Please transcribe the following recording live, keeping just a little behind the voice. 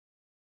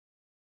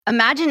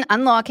Imagine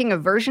unlocking a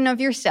version of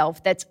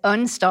yourself that's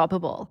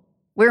unstoppable,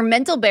 where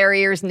mental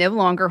barriers no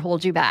longer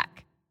hold you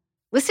back.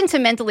 Listen to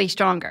Mentally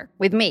Stronger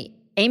with me,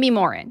 Amy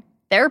Morin,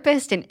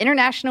 therapist and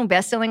international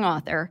best-selling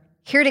author,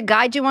 here to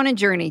guide you on a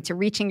journey to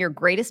reaching your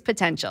greatest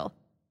potential.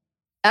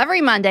 Every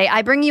Monday,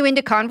 I bring you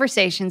into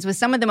conversations with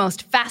some of the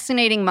most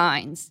fascinating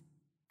minds.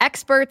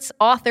 Experts,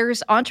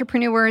 authors,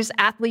 entrepreneurs,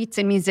 athletes,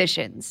 and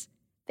musicians.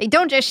 They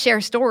don't just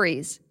share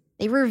stories.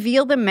 They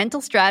reveal the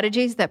mental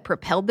strategies that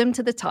propelled them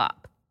to the top.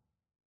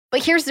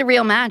 But here's the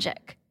real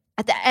magic.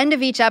 At the end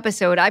of each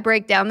episode, I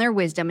break down their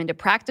wisdom into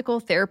practical,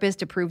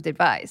 therapist-approved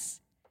advice.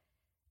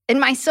 In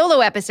my solo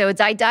episodes,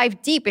 I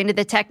dive deep into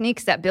the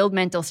techniques that build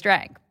mental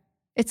strength.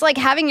 It's like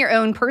having your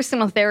own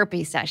personal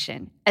therapy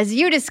session as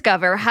you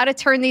discover how to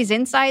turn these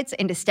insights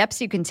into steps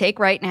you can take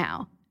right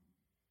now.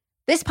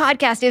 This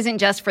podcast isn't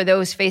just for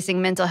those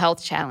facing mental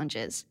health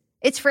challenges.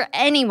 It's for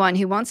anyone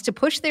who wants to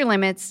push their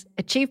limits,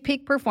 achieve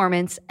peak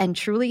performance, and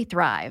truly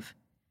thrive.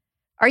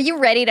 Are you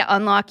ready to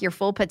unlock your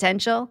full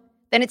potential?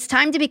 Then it's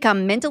time to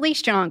become mentally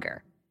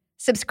stronger.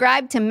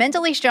 Subscribe to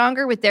Mentally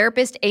Stronger with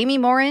therapist Amy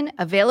Morin,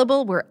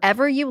 available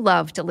wherever you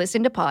love to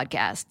listen to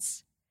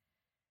podcasts.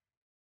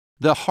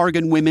 The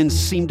Hargan women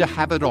seem to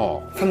have it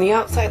all. From the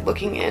outside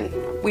looking in,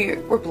 we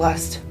were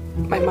blessed.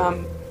 My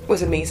mom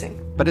was amazing.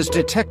 But as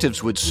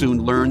detectives would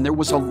soon learn, there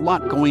was a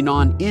lot going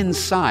on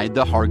inside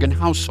the Hargan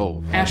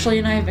household. Ashley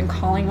and I have been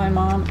calling my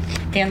mom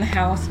and the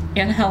house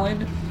and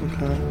Helen.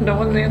 Okay. No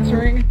one's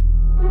answering.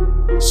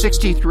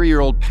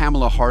 63-year-old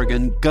Pamela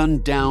Hargan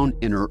gunned down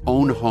in her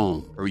own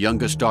home. Her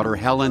youngest daughter,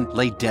 Helen,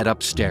 lay dead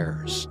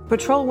upstairs.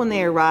 Patrol, when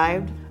they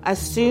arrived,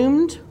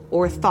 assumed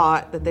or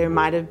thought that there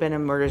might have been a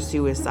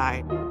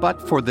murder-suicide.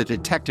 But for the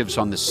detectives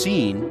on the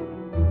scene,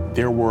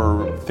 there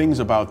were things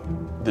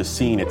about the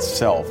scene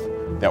itself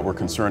that were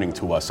concerning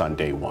to us on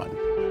day one.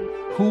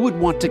 Who would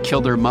want to kill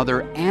their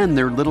mother and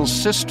their little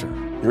sister?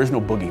 There is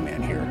no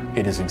boogeyman here.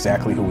 It is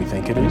exactly who we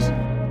think it is.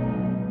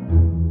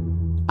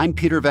 I'm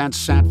Peter Van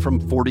Sant from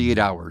 48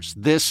 Hours.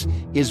 This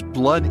is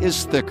Blood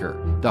is Thicker,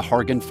 the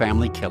Hargan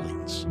family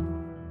killings.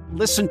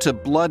 Listen to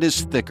Blood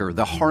is Thicker,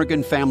 the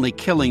Hargan family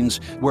killings,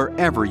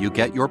 wherever you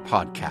get your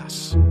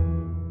podcasts.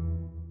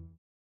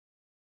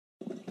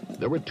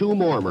 There were two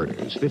more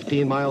murders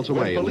 15 miles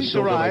away. When police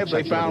arrived,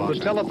 they found the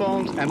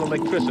telephones and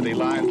electricity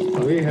lines.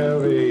 We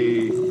have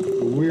a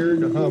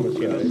weird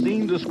homicide. A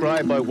scene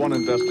described by one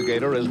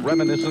investigator as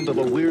reminiscent of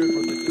a weird...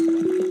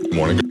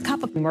 Morning.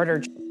 Couple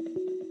murdered.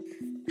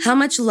 How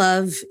much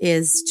love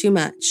is too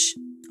much?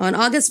 On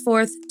August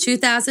 4th,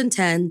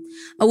 2010,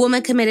 a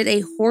woman committed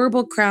a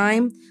horrible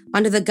crime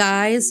under the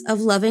guise of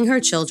loving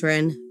her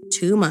children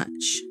too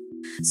much.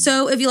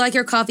 So if you like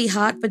your coffee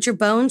hot but your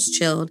bones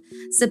chilled,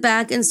 sit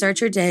back and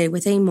start your day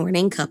with a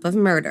morning cup of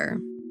murder.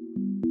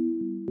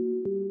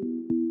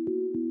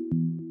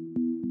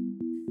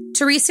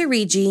 Teresa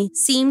Rigi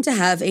seemed to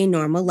have a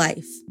normal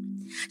life.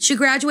 She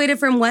graduated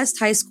from West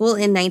High School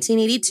in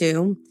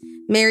 1982,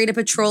 married a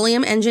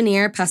petroleum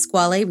engineer,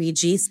 Pasquale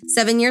Rigi,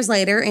 7 years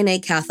later in a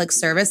Catholic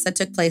service that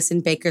took place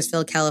in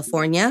Bakersfield,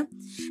 California,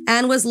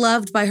 and was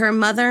loved by her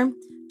mother,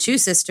 2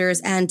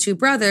 sisters, and 2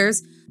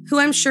 brothers, who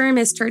I'm sure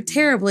missed her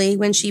terribly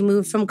when she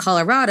moved from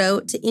Colorado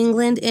to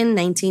England in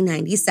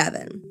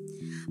 1997.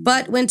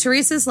 But when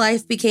Teresa's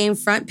life became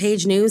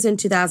front-page news in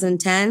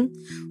 2010,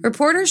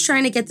 reporters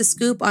trying to get the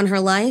scoop on her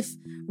life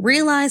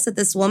realized that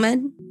this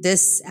woman,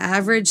 this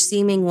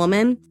average-seeming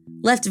woman,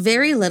 left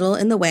very little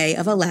in the way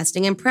of a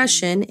lasting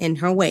impression in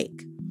her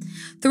wake.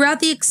 Throughout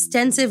the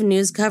extensive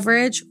news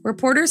coverage,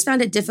 reporters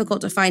found it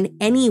difficult to find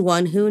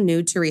anyone who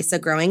knew Teresa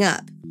growing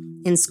up,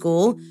 in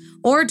school,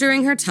 or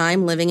during her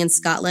time living in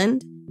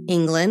Scotland,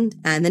 England,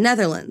 and the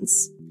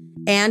Netherlands.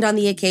 And on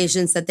the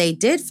occasions that they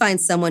did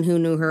find someone who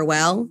knew her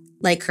well,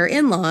 like her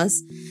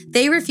in-laws,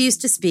 they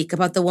refused to speak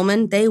about the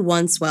woman they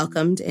once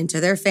welcomed into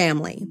their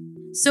family.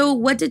 So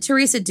what did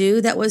Teresa do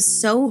that was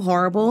so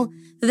horrible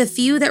that the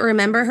few that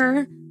remember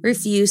her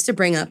refused to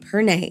bring up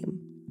her name?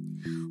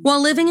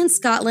 While living in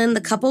Scotland,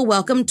 the couple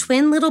welcomed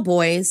twin little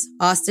boys,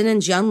 Austin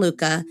and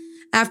Gianluca,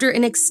 after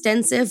an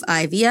extensive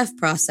IVF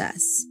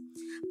process.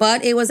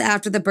 But it was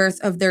after the birth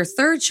of their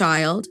third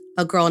child,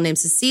 a girl named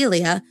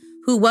Cecilia,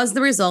 who was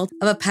the result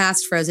of a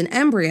past frozen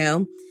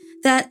embryo,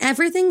 that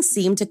everything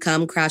seemed to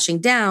come crashing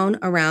down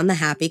around the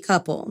happy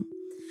couple.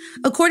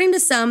 According to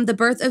some, the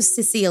birth of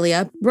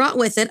Cecilia brought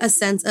with it a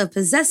sense of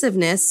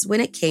possessiveness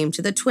when it came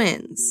to the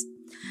twins.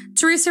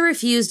 Teresa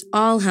refused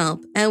all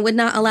help and would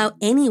not allow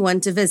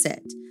anyone to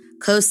visit,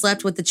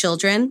 co-slept with the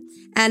children,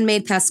 and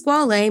made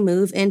Pasquale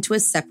move into a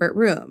separate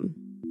room.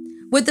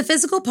 With the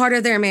physical part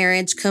of their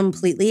marriage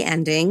completely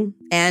ending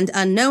and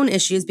unknown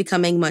issues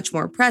becoming much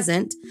more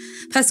present,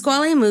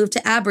 Pasquale moved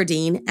to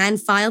Aberdeen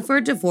and filed for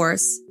a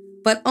divorce,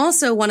 but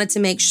also wanted to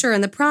make sure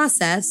in the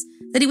process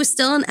that he was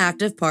still an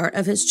active part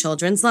of his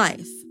children's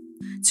life.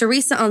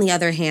 Teresa, on the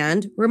other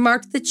hand,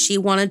 remarked that she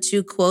wanted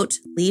to, quote,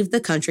 leave the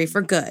country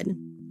for good.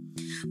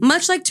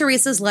 Much like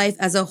Teresa's life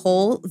as a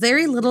whole,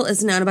 very little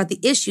is known about the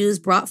issues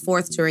brought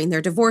forth during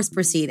their divorce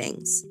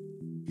proceedings.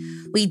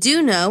 We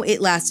do know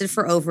it lasted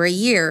for over a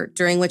year,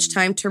 during which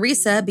time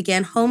Teresa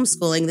began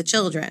homeschooling the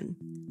children,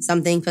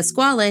 something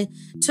Pasquale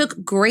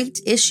took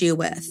great issue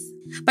with.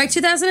 By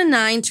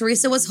 2009,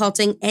 Teresa was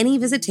halting any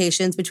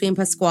visitations between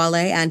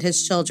Pasquale and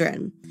his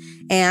children.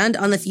 And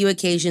on the few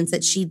occasions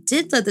that she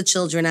did let the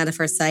children out of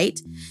her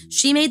sight,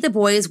 she made the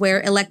boys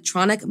wear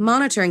electronic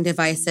monitoring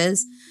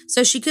devices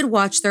so she could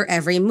watch their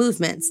every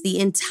movements the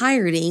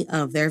entirety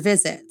of their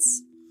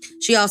visits.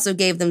 She also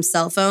gave them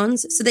cell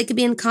phones so they could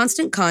be in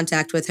constant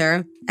contact with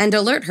her and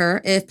alert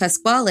her if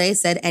Pasquale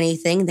said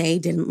anything they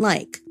didn't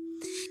like.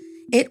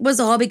 It was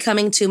all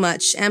becoming too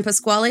much, and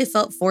Pasquale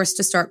felt forced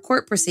to start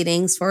court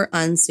proceedings for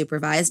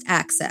unsupervised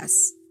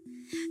access.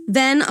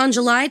 Then, on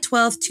July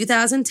 12,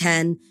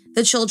 2010,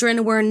 the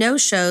children were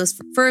no-shows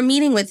for a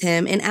meeting with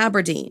him in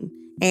Aberdeen,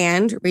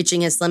 and,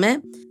 reaching his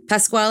limit,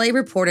 Pasquale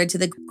reported to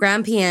the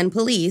Grampian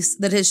police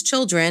that his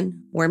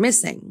children were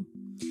missing.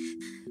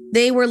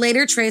 They were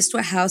later traced to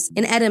a house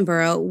in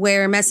Edinburgh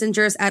where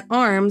messengers at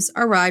arms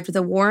arrived with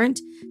a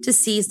warrant to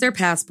seize their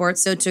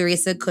passports so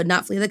Teresa could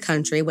not flee the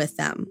country with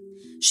them.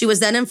 She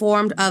was then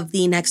informed of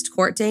the next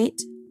court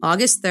date,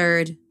 August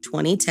 3rd,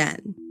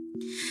 2010.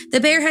 The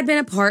pair had been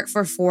apart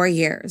for 4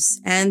 years,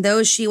 and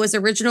though she was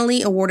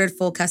originally awarded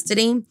full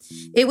custody,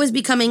 it was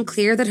becoming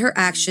clear that her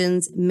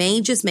actions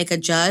may just make a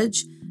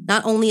judge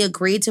not only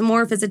agree to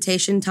more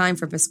visitation time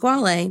for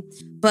Pasquale,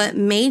 but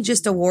may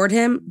just award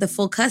him the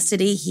full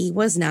custody he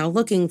was now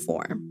looking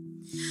for.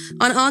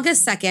 On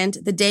August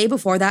 2nd, the day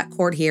before that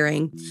court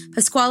hearing,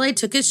 Pasquale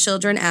took his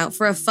children out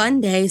for a fun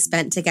day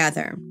spent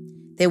together.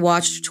 They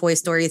watched Toy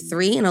Story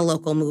 3 in a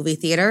local movie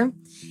theater,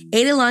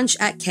 ate a lunch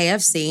at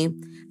KFC,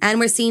 and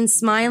were seen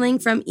smiling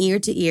from ear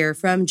to ear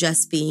from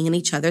just being in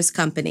each other's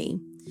company.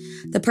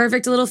 The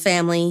perfect little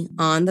family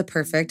on the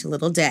perfect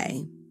little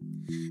day.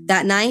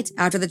 That night,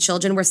 after the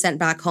children were sent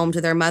back home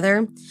to their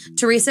mother,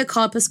 Teresa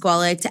called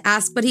Pasquale to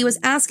ask what he was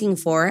asking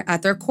for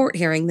at their court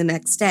hearing the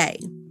next day.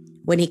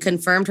 When he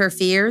confirmed her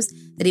fears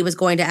that he was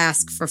going to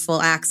ask for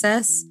full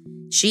access,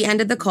 she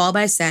ended the call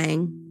by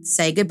saying,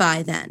 "Say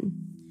goodbye then."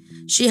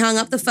 She hung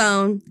up the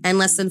phone and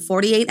less than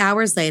 48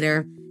 hours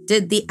later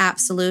did the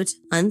absolute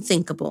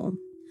unthinkable.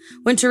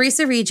 When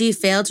Teresa Rigi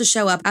failed to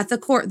show up at the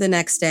court the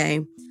next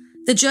day,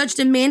 the judge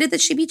demanded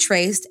that she be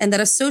traced and that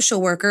a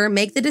social worker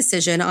make the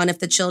decision on if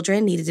the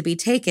children needed to be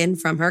taken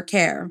from her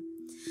care.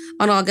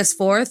 On August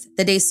 4th,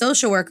 the day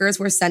social workers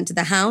were sent to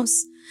the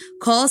house,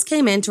 calls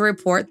came in to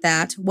report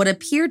that what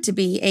appeared to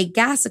be a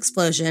gas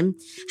explosion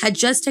had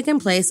just taken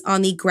place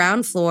on the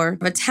ground floor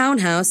of a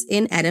townhouse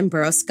in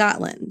Edinburgh,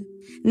 Scotland.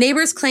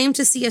 Neighbors claimed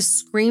to see a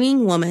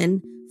screaming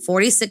woman,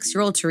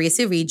 46-year-old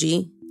Teresa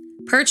Rigi,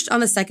 perched on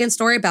the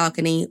second-story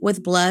balcony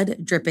with blood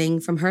dripping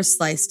from her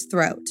sliced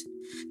throat.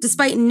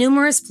 Despite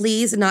numerous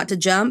pleas not to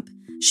jump,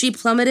 she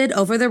plummeted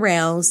over the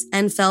rails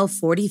and fell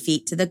 40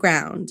 feet to the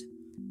ground.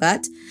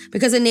 But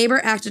because a neighbor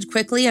acted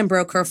quickly and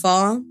broke her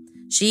fall,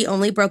 she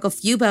only broke a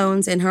few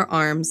bones in her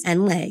arms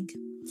and leg.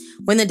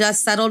 When the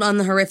dust settled on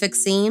the horrific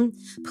scene,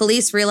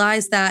 police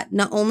realized that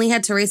not only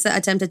had Teresa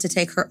attempted to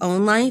take her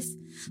own life,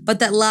 but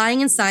that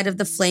lying inside of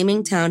the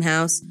flaming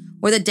townhouse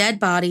were the dead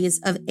bodies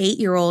of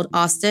 8-year-old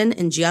Austin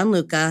and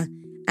Gianluca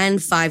and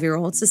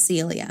 5-year-old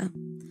Cecilia.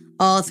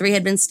 All three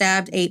had been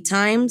stabbed 8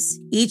 times,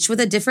 each with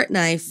a different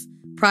knife,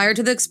 prior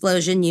to the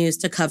explosion used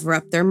to cover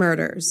up their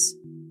murders.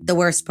 The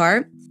worst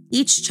part,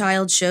 each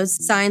child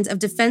shows signs of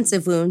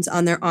defensive wounds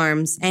on their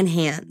arms and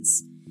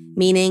hands,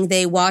 meaning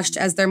they watched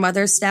as their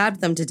mother stabbed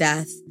them to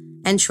death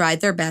and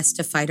tried their best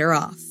to fight her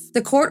off.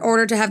 The court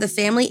order to have the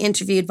family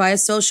interviewed by a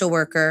social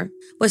worker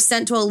was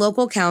sent to a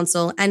local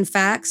council and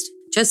faxed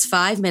just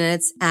 5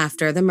 minutes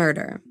after the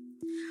murder.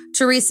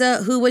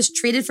 Teresa, who was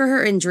treated for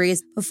her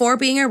injuries before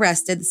being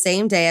arrested the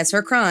same day as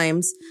her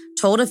crimes,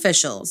 told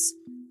officials,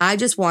 "I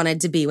just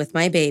wanted to be with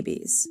my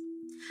babies."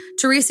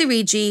 Teresa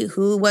Rigi,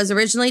 who was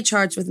originally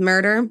charged with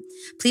murder,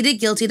 pleaded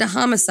guilty to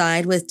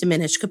homicide with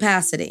diminished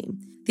capacity,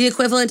 the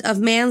equivalent of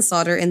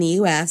manslaughter in the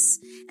U.S.,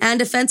 and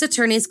defense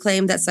attorneys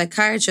claimed that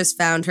psychiatrists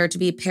found her to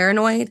be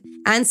paranoid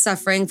and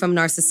suffering from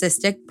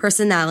narcissistic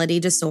personality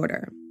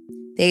disorder.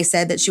 They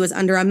said that she was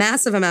under a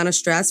massive amount of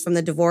stress from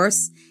the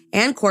divorce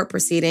and court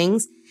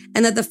proceedings,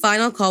 and that the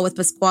final call with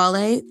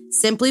Pasquale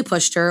simply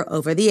pushed her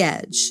over the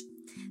edge.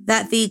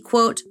 That the,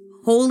 quote,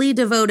 wholly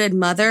devoted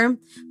mother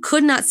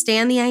could not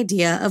stand the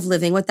idea of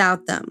living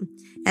without them,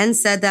 and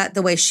said that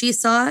the way she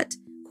saw it,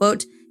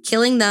 quote,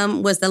 killing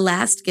them was the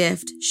last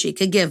gift she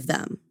could give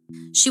them.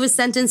 She was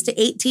sentenced to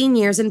 18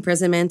 years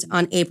imprisonment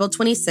on April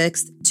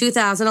 26,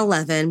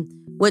 2011,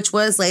 which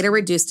was later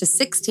reduced to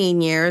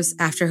 16 years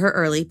after her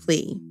early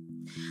plea.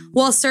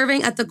 While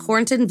serving at the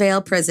Cornton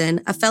Vale prison,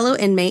 a fellow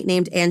inmate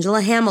named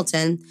Angela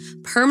Hamilton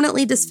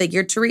permanently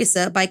disfigured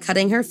Teresa by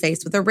cutting her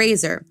face with a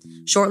razor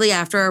shortly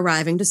after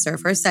arriving to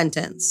serve her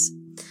sentence.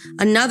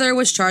 Another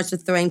was charged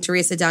with throwing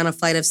Teresa down a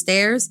flight of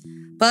stairs,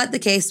 but the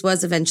case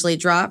was eventually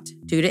dropped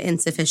due to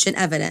insufficient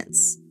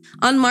evidence.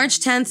 On March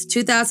 10,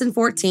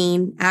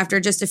 2014, after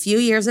just a few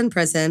years in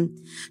prison,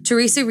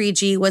 Teresa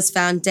Rigi was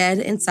found dead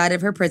inside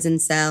of her prison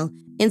cell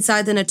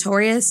inside the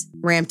notorious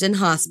Rampton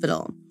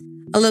Hospital.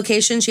 a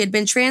location she had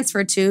been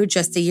transferred to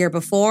just a year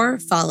before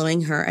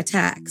following her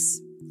attacks.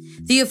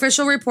 The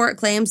official report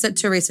claims that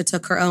Teresa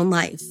took her own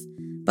life,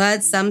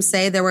 but some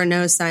say there were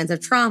no signs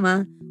of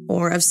trauma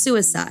or of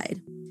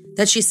suicide,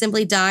 that she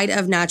simply died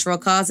of natural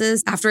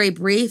causes after a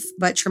brief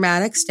but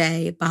traumatic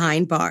stay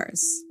behind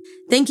bars.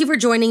 Thank you for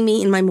joining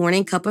me in my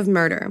morning cup of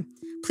murder.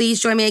 Please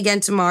join me again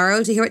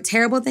tomorrow to hear what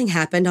terrible thing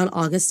happened on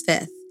August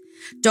 5th.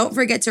 Don't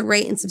forget to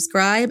rate and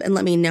subscribe and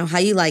let me know how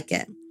you like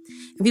it.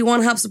 If you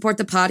want to help support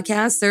the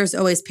podcast, there's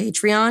always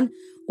Patreon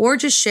or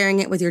just sharing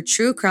it with your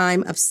true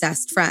crime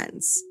obsessed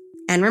friends.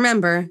 And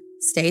remember,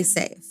 stay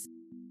safe.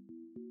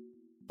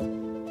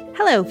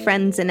 Hello,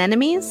 friends and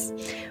enemies.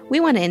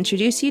 We want to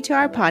introduce you to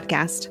our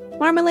podcast,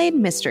 Marmalade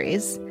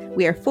Mysteries.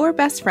 We are 4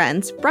 best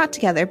friends brought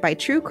together by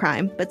true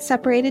crime but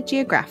separated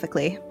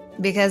geographically.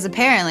 Because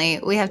apparently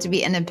we have to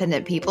be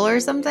independent people or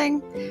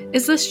something?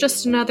 Is this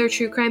just another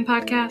true crime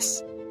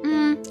podcast?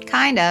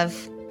 Kind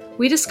of.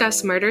 We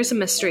discuss murders and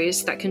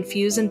mysteries that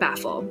confuse and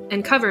baffle,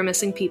 and cover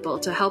missing people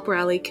to help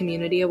rally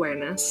community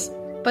awareness.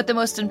 But the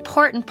most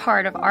important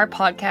part of our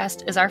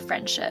podcast is our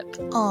friendship.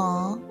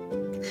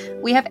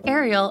 Aww. We have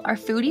Ariel, our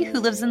foodie who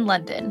lives in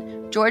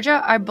London,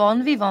 Georgia, our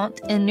bon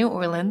vivant in New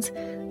Orleans,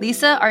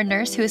 Lisa, our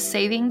nurse who is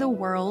saving the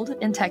world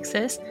in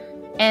Texas,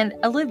 and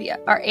Olivia,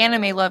 our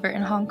anime lover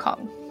in Hong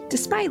Kong.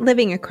 Despite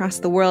living across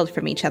the world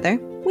from each other,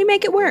 we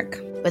make it work.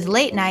 With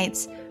late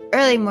nights,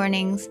 early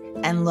mornings,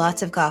 and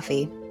lots of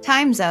coffee.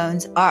 Time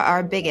zones are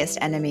our biggest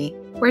enemy.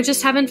 We're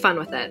just having fun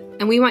with it,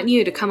 and we want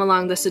you to come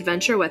along this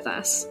adventure with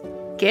us.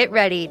 Get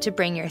ready to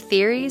bring your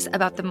theories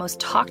about the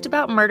most talked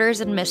about murders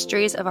and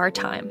mysteries of our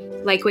time.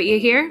 Like what you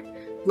hear?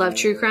 Love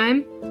true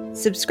crime?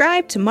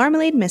 Subscribe to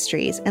Marmalade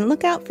Mysteries and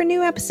look out for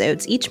new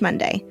episodes each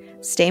Monday.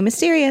 Stay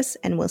mysterious,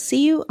 and we'll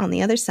see you on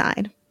the other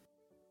side.